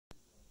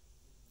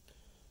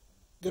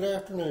Good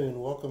afternoon.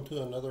 Welcome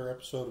to another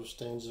episode of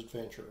Stan's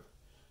Adventure.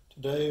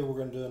 Today we're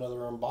going to do another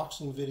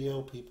unboxing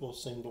video. People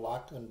seem to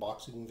like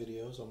unboxing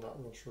videos. I'm not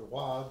real sure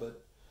why,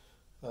 but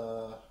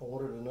I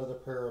ordered another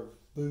pair of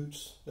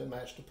boots that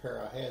matched a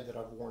pair I had that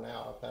I've worn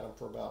out. I've had them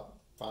for about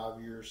 5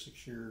 years,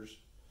 6 years.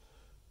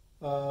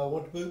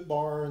 Went to Boot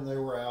Barn, they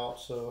were out,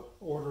 so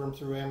ordered them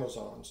through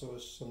Amazon. So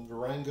it's some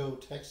Durango,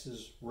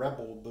 Texas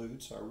Rebel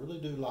boots. I really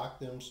do like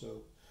them,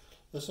 so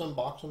let's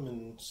unbox them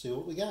and see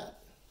what we got.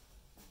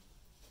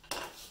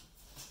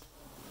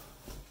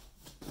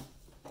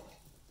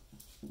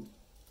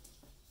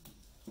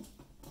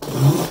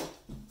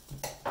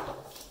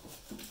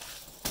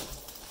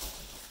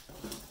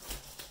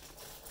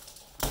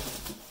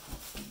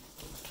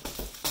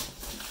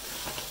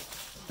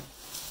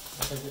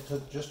 I think it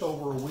took just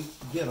over a week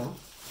to get them.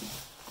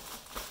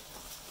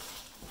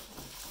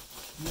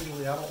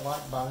 Usually I don't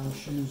like buying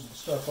shoes and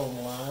stuff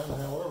online.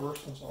 However,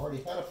 since I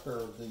already had a pair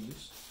of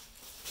these,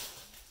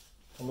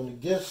 I'm going to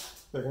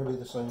guess they're going to be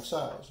the same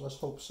size. Let's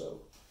hope so.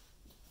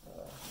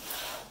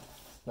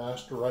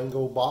 Nice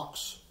Durango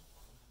box.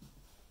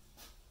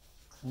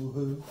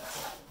 Woohoo.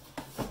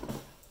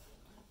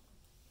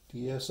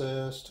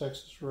 DSS,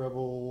 Texas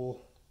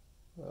Rebel,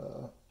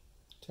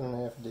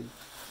 10.5D.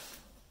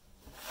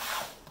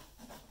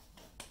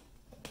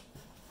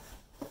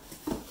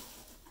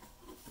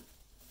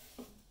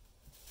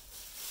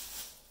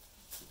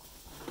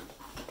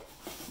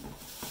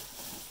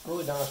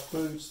 Really nice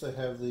boots. They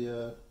have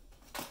the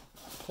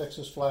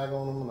Texas flag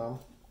on them, and I'm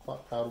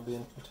quite proud of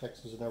being from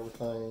Texas and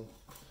everything.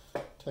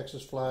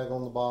 Texas flag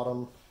on the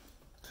bottom.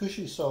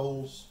 Cushy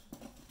soles.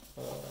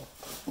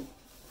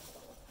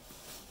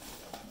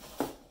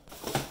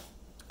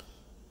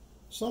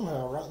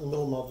 Somehow, right in the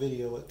middle of my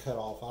video, it cut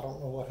off. I don't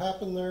know what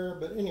happened there,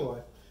 but anyway,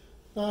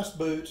 nice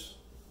boots.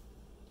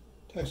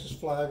 Texas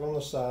flag on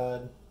the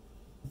side.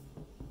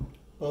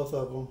 Both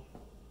of them.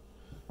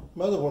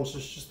 My other one's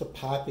just the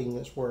piping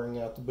that's wearing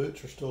out. The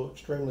boots are still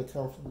extremely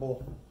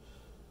comfortable.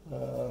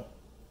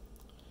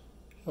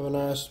 Have a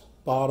nice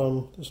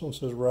bottom. This one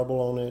says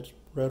Rebel on it. It's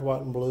red,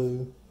 white, and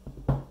blue.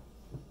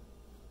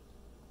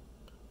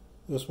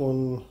 This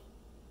one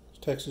is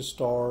Texas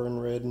Star in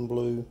red and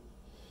blue.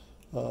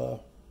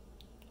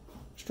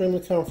 Extremely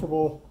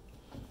comfortable.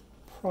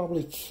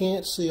 Probably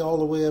can't see all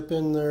the way up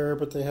in there,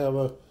 but they have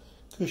a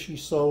cushy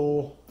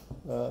sole.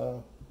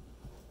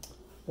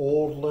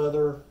 Oiled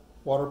leather.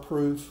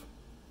 Waterproof,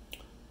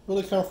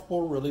 really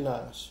comfortable, really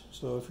nice.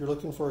 So if you're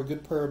looking for a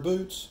good pair of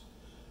boots,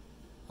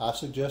 I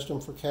suggest them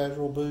for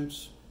casual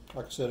boots.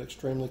 Like I said,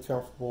 extremely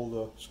comfortable.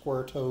 The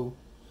square toe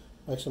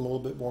makes them a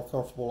little bit more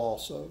comfortable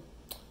also.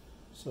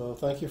 So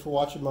thank you for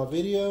watching my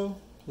video.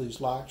 Please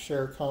like,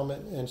 share,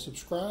 comment, and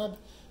subscribe,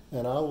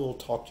 and I will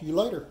talk to you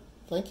later.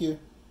 Thank you.